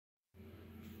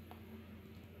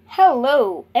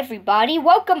Hello everybody,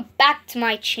 welcome back to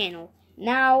my channel.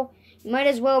 Now, you might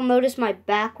as well notice my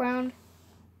background.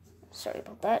 Sorry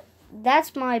about that.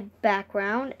 That's my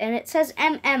background, and it says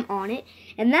MM on it,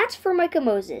 and that's for Micah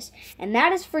Moses, and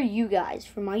that is for you guys,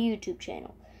 for my YouTube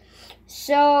channel.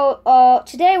 So,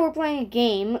 today we're playing a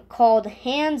game called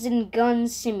Hands and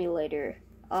Guns Simulator.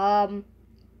 I've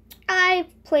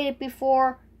played it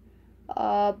before,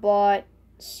 but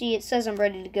see, it says I'm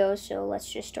ready to go, so let's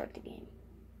just start the game.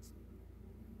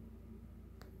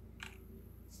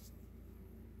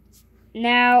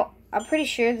 Now, I'm pretty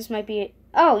sure this might be...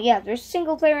 Oh, yeah, there's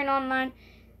single player and online.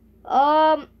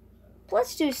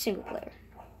 Let's do single player.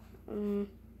 I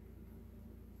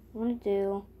want to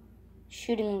do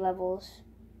shooting levels.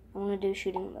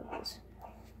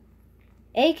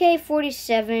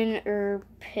 AK-47 or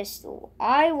pistol.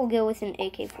 I will go with an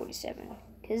AK-47,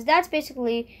 because that's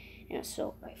basically an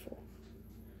assault rifle.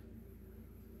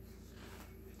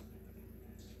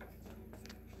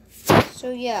 So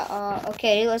yeah,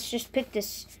 okay, let's just pick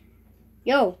this.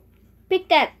 Yo, pick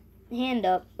that hand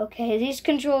up. Okay, these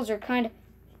controls are kind of,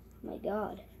 oh my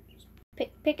god. Just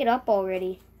pick it up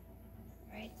already.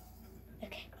 Right.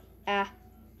 Okay.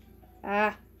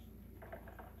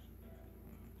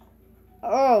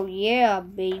 Oh yeah,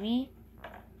 baby.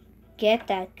 Get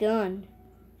that gun.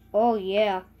 Oh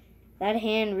yeah. That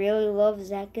hand really loves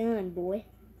that gun, boy.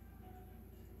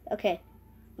 Okay.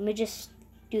 Let me just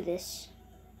do this.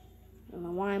 I don't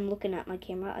know why I'm looking at my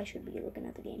camera. I should be looking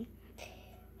at the game.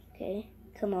 Okay.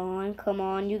 Come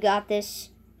on. You got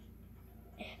this.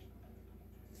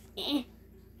 Okay.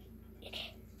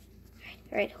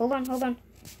 Alright. Hold on.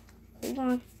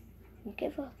 Don't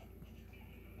give up.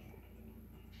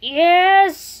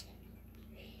 Yes!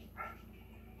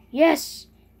 Yes!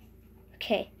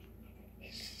 Okay.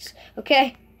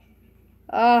 Okay.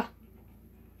 Put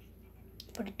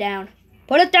it down.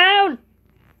 Put it down!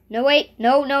 No, wait.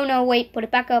 No, wait. Put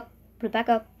it back up.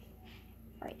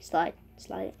 Alright, slide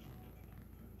it.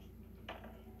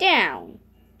 Down.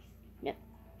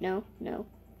 No.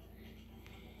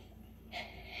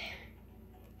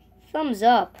 Thumbs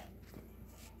up.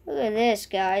 Look at this,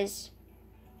 guys.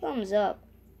 Thumbs up.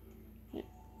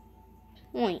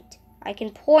 Point. I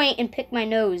can point and pick my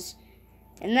nose.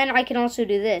 And then I can also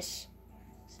do this.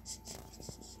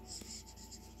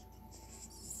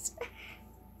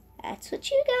 That's what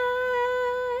you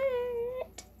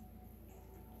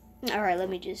got. Alright, let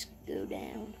me just go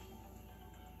down.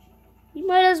 You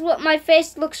might as well. My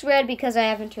face looks red because I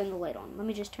haven't turned the light on. Let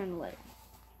me just turn the light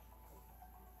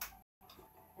on.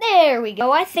 There we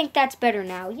go. I think that's better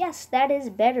now. Yes, that is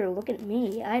better. Look at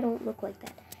me. I don't look like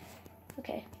that.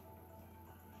 Okay.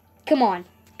 Come on.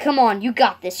 You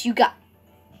got this. Did you guys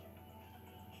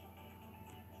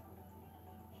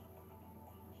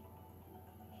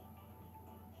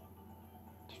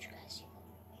see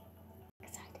that?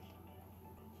 Excited.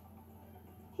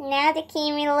 Now the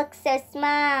camera looks so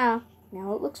small.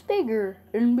 Now it looks bigger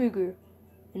and bigger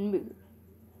and bigger.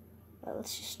 Well,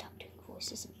 let's just stop doing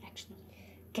voices and actually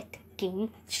get the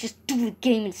game. Let's just do the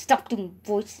game and stop doing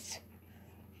voices.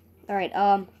 Alright,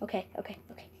 okay. I got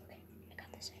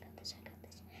this.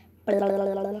 Blah, blah,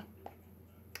 blah, blah, blah.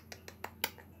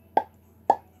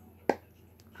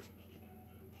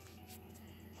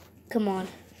 Come on.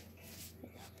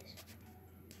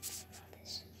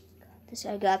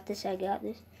 I got this.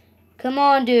 Come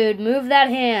on, dude. Move that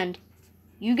hand.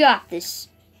 You got this.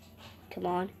 Come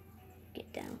on.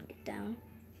 Get down.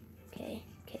 Okay.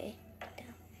 Get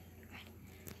down. Right.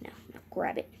 Now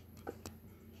grab it.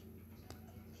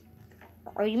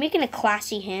 Are you making a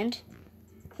classy hand?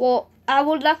 Well, I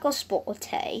would like a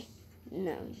sporty.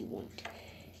 No, you won't.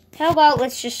 How about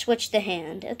let's just switch the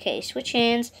hand? Okay, switch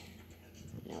hands.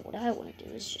 Now what I want to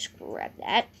do is just grab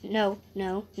that. No.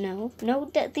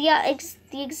 The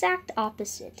exact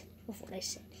opposite of what I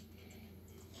said.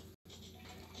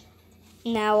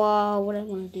 Now, what I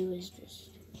want to do is just...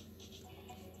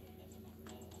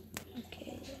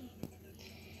 Okay.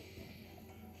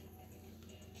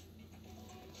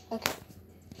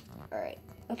 Alright.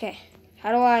 Okay.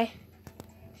 How do I...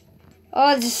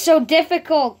 Oh, this is so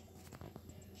difficult!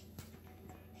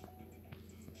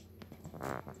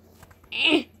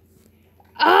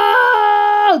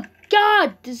 Oh,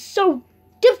 God! This is so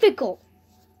difficult!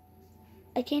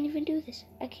 I can't even do this.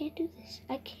 I can't do this.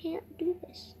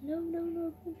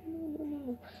 No.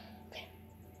 Okay.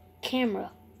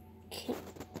 Camera.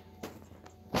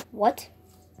 What?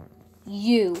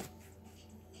 You.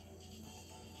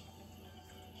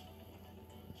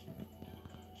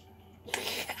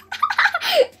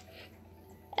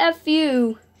 F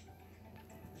you.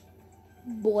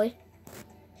 Boy.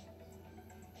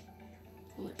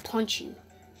 I'm gonna punch you.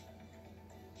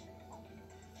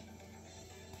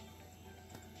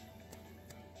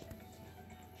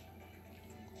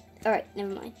 Alright,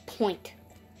 never mind. Point.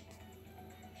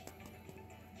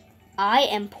 I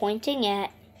am pointing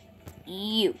at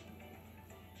you.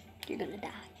 You're gonna die.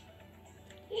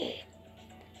 Yeah.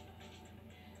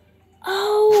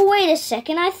 Oh, wait a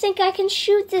second. I think I can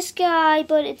shoot this guy,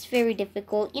 but it's very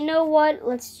difficult. You know what?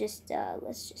 Let's just go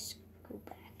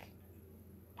back.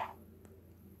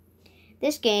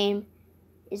 This game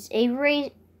is a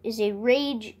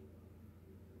rage.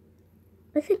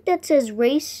 I think that says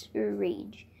race or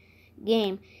rage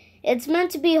game. It's meant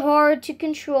to be hard to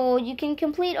control. You can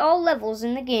complete all levels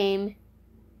in the game.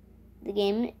 The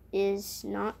game is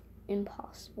not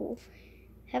impossible.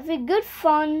 Have a good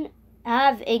fun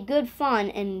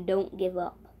and don't give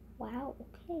up. Wow,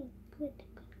 okay, good.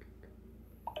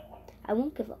 I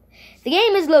won't give up. The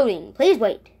game is loading. Please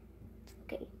wait.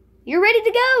 Okay. You're ready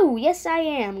to go. Yes, I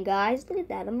am, guys. Look at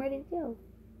that. I'm ready to go.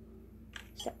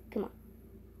 Start. Come on.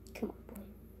 Come on, boy.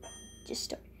 Just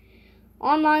start.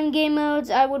 Online game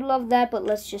modes, I would love that, but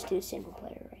let's just do single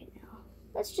player right now.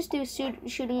 Let's just do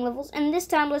shooting levels, and this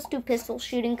time let's do pistol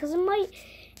shooting, because it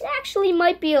actually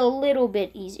might be a little bit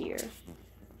easier.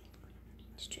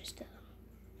 It's just,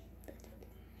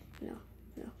 no,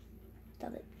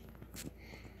 stop it.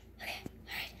 Okay,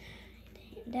 alright,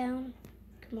 hand down,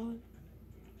 come on.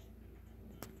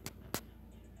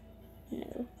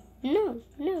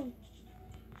 No.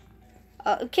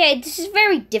 Okay, this is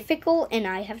very difficult, and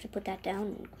I have to put that down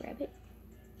and grab it.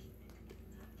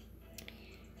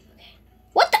 Okay.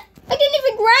 What the? I didn't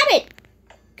even grab it!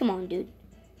 Come on, dude.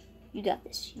 You got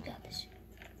this.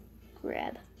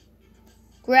 Grab.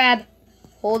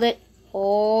 Hold it.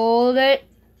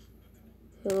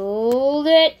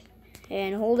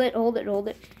 And hold it.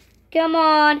 Come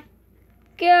on,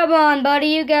 buddy.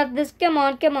 You got this. Come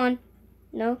on.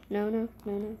 No.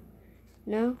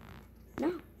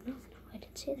 I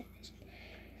didn't say that.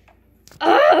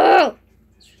 Oh!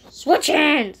 Switch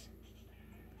hands!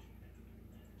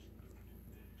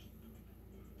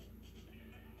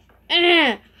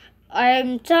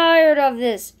 I'm tired of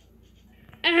this.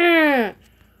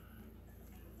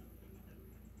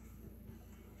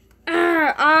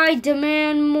 I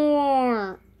demand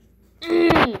more.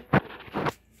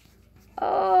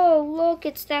 Oh, look,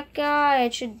 it's that guy. I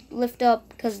should lift up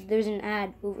because there's an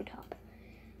ad over top.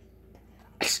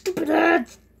 Stupid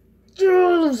ads!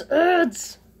 Oh, those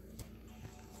ads!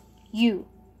 You.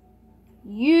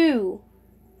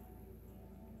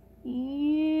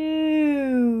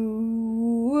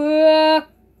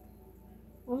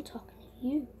 I'm talking to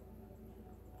you.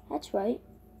 That's right.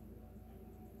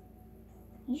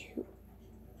 You.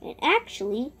 And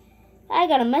actually, I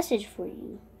got a message for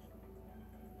you.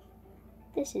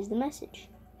 This is the message.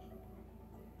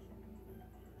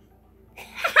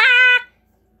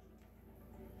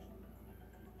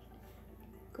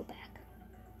 Go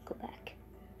back.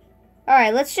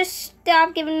 Alright, let's just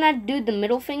stop giving that dude the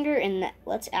middle finger and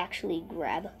let's actually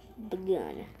grab the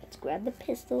gun. Let's grab the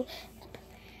pistol.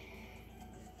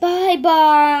 Bye,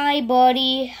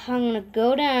 buddy. I'm gonna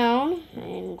go down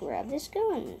and grab this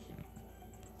gun.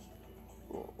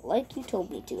 Like you told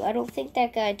me to. I don't think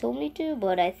that guy told me to,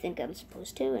 but I think I'm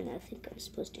supposed to, and I think I'm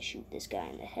supposed to shoot this guy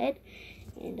in the head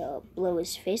and blow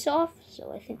his face off.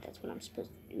 So I think that's what I'm supposed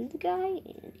to do to the guy,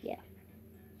 and yeah.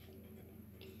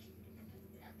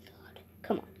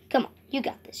 Come on. You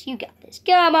got this.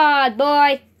 Come on,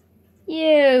 boy.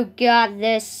 You got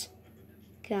this.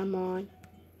 Come on.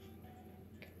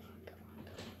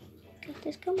 Got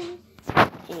this. Come on.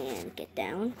 And get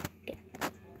down.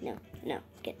 No.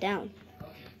 Get down.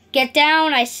 Get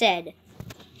down, I said.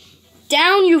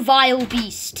 Down, you vile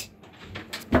beast.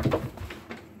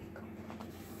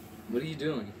 What are you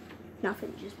doing?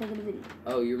 Nothing. Just making a video.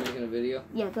 Oh, you're making a video?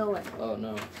 Yeah, go away. Oh,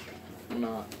 no. I'm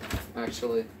not.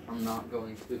 Actually, I'm not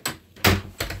going to.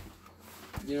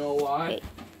 You know why? Wait.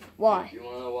 Why? You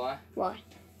want to know why? Why?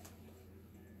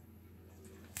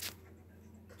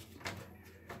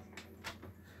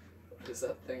 Is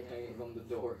that thing hanging on the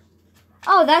door?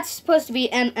 Oh, that's supposed to be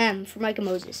MM for Micah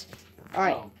Moses.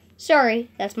 Alright. Oh. Sorry,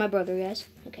 that's my brother, guys.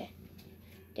 Okay.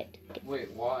 Get.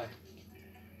 Wait, why?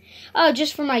 Oh,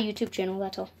 just for my YouTube channel,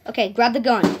 that's all. Okay, grab the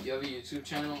gun. You have a YouTube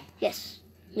channel? Yes.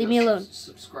 Leave me alone.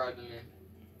 Subscribe to me.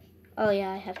 Oh,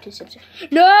 yeah, I have to subscribe.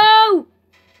 No!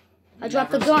 I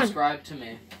dropped the Never gun. Subscribe to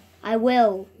me. I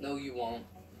will. No, you won't.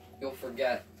 You'll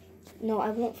forget. No, I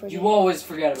won't forget. You always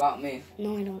forget about me.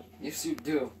 No, I don't. Yes, you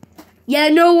do. Yeah,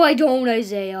 no, I don't,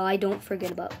 Isaiah. I don't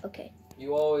forget about... Okay.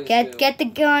 You always do. Get the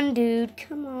gun, dude.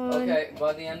 Come on. Okay,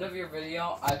 by the end of your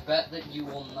video, I bet that you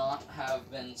will not have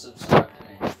been subscribed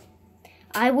to me.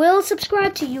 I will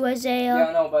subscribe to you, Isaiah.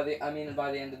 Yeah, no, by the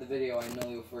end of the video, I know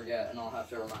you'll forget, and I'll have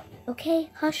to remind you. Okay,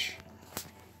 hush.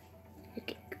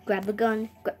 Okay, grab the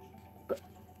gun.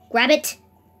 Grab it.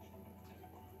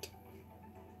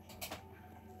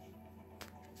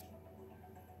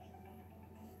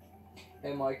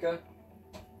 Hey, Micah.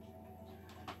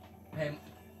 Hey,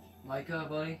 Micah,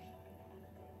 buddy.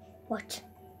 What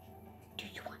do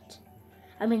you want?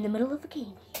 I'm in the middle of a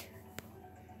game here.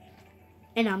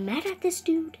 And I'm mad at this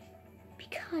dude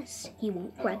because he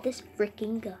won't grab this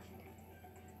freaking gun.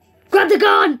 Grab the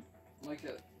gun!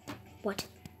 Micah. What?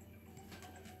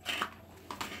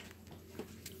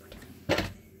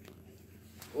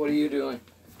 What are you doing?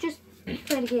 Just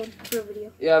playing a game for a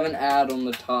video. You have an ad on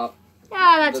the top.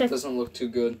 Ah, that's That it. doesn't look too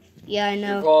good. Yeah, I Your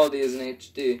know. quality isn't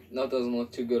HD. That doesn't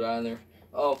look too good either.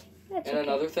 Oh, That's and okay.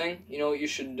 another thing, you know what you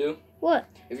should do? What?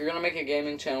 If you're gonna make a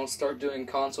gaming channel, start doing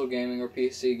console gaming or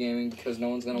PC gaming because no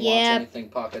one's gonna watch Yeah. anything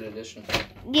Pocket Edition.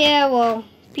 Yeah, well,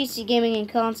 PC gaming and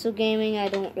console gaming I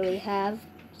don't really have.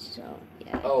 So,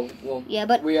 yeah. Oh, well, Yeah,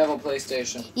 but we have a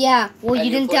PlayStation. yeah, well, And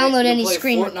you didn't play- download you any play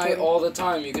screen Fortnite recording. all the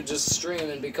time. You could just stream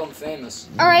and become famous.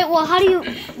 All right, well, how do you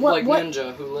what like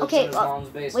Ninja, who lives Okay, in his mom's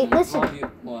basement. wait, listen.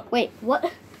 Mom, what? Wait,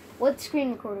 what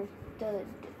screen recorder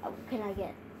can I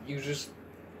get?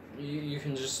 You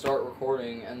can just start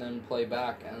recording and then play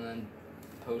back and then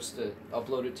post it,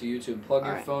 upload it to YouTube. Plug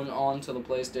your Alright. phone onto the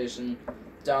PlayStation,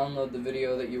 download the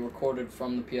video that you recorded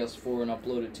from the PS4 and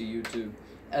upload it to YouTube.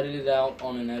 Edit it out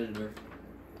on an editor.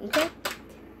 Okay.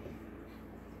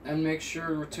 And make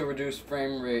sure to reduce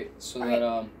frame rate so Alright.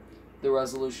 that the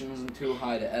resolution isn't too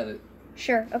high to edit.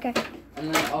 Sure. Okay.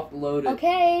 And then upload it.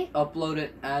 Okay. Upload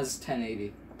it as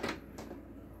 1080.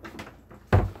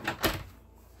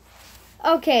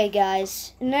 Okay,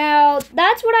 guys. Now,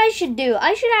 that's what I should do.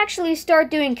 I should actually start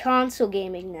doing console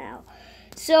gaming now.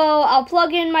 So, I'll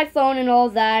plug in my phone and all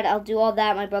that. I'll do all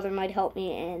that. My brother might help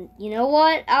me. And you know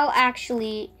what?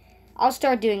 I'll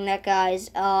start doing that, guys.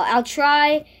 I'll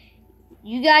try.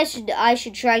 I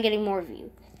should try getting more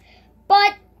views.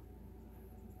 But,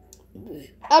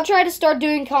 I'll try to start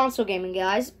doing console gaming,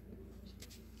 guys.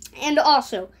 And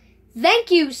also, thank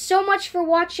you so much for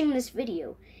watching this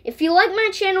video. If you like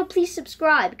my channel, please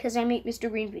subscribe because I make Mr.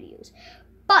 Green videos.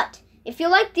 But if you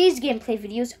like these gameplay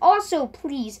videos, also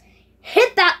please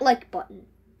hit that like button.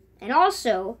 And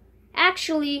also,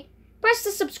 actually, press the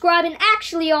subscribe and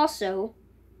actually also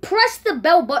press the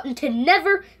bell button to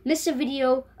never miss a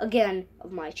video again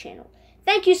of my channel.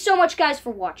 Thank you so much, guys, for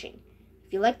watching.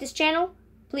 If you like this channel,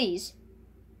 please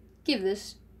give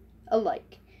this a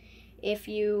like. If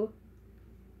you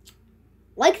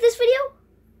like this video,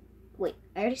 wait,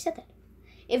 I already said that.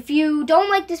 If you don't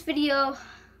like this video,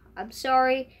 I'm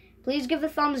sorry. Please give a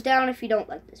thumbs down if you don't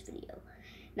like this video.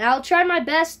 Now, I'll try my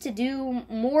best to do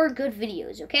more good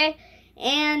videos, okay?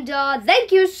 And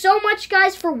thank you so much,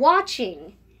 guys, for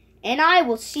watching. And I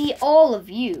will see all of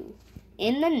you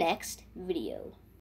in the next video.